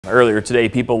Earlier today,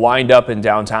 people lined up in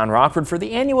downtown Rockford for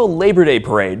the annual Labor Day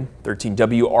Parade.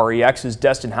 13WREX's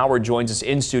Destin Howard joins us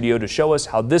in studio to show us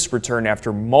how this return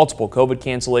after multiple COVID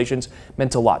cancellations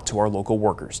meant a lot to our local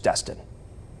workers. Destin.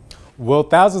 Well,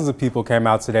 thousands of people came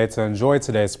out today to enjoy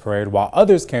today's parade, while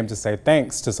others came to say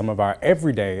thanks to some of our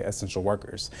everyday essential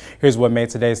workers. Here's what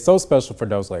made today so special for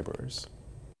those laborers.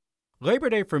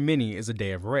 Labor Day for many is a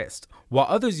day of rest, while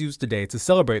others use today to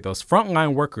celebrate those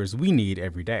frontline workers we need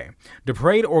every day. The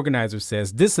parade organizer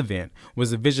says this event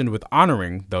was envisioned with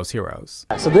honoring those heroes.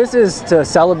 So this is to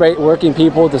celebrate working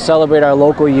people, to celebrate our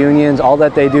local unions, all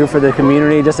that they do for the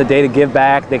community, just a day to give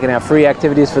back. They can have free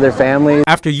activities for their families.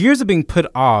 After years of being put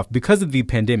off because of the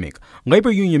pandemic, labor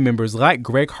union members like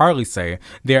Greg Harley say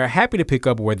they are happy to pick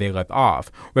up where they left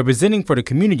off, representing for the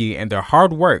community and their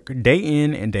hard work day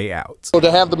in and day out. So to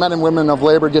have the men and women of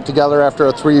labor get together after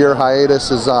a 3-year hiatus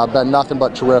has been nothing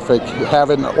but terrific.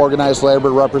 Having organized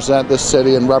labor represent this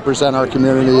city and represent our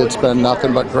community, it's been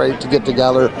nothing but great to get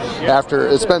together after.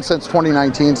 It's been since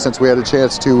 2019 since we had a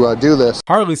chance to do this.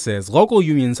 Harley says local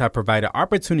unions have provided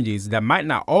opportunities that might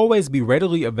not always be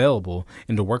readily available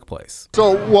in the workplace.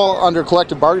 So, well, under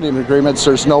collective bargaining agreements,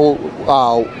 there's no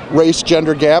race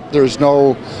gender gap, there's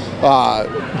no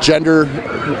gender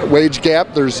wage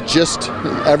gap, there's just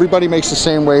everybody makes the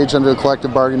same wage under the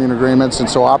collective bargaining agreements, and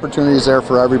so opportunities there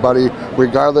for everybody,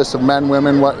 regardless of men,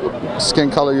 women, what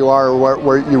skin color you are, or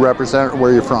where you represent, or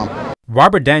where you're from.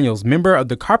 Robert Daniels, member of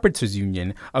the Carpenters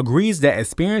Union, agrees that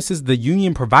experiences the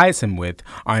union provides him with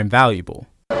are invaluable.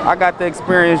 I got the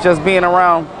experience just being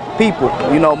around people,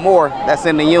 more that's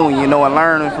in the union, and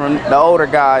learning from the older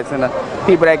guys and the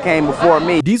people that came before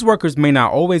me. These workers may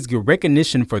not always get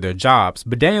recognition for their jobs,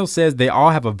 but Daniel says they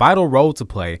all have a vital role to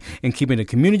play in keeping the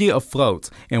community afloat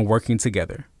and working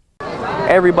together.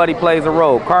 Everybody plays a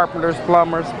role: carpenters,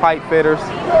 plumbers, pipe fitters,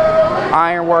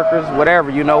 iron workers,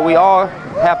 whatever. We all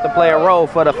have to play a role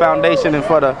for the foundation and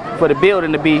for the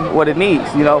building to be what it needs,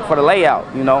 for the layout,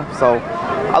 So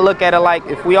I look at it like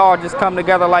if we all just come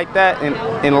together like that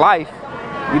in life,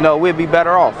 we'd be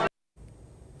better off.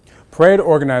 Parade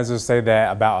organizers say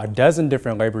that about a dozen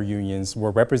different labor unions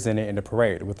were represented in the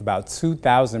parade with about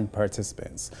 2,000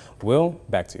 participants. Will,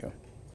 back to you.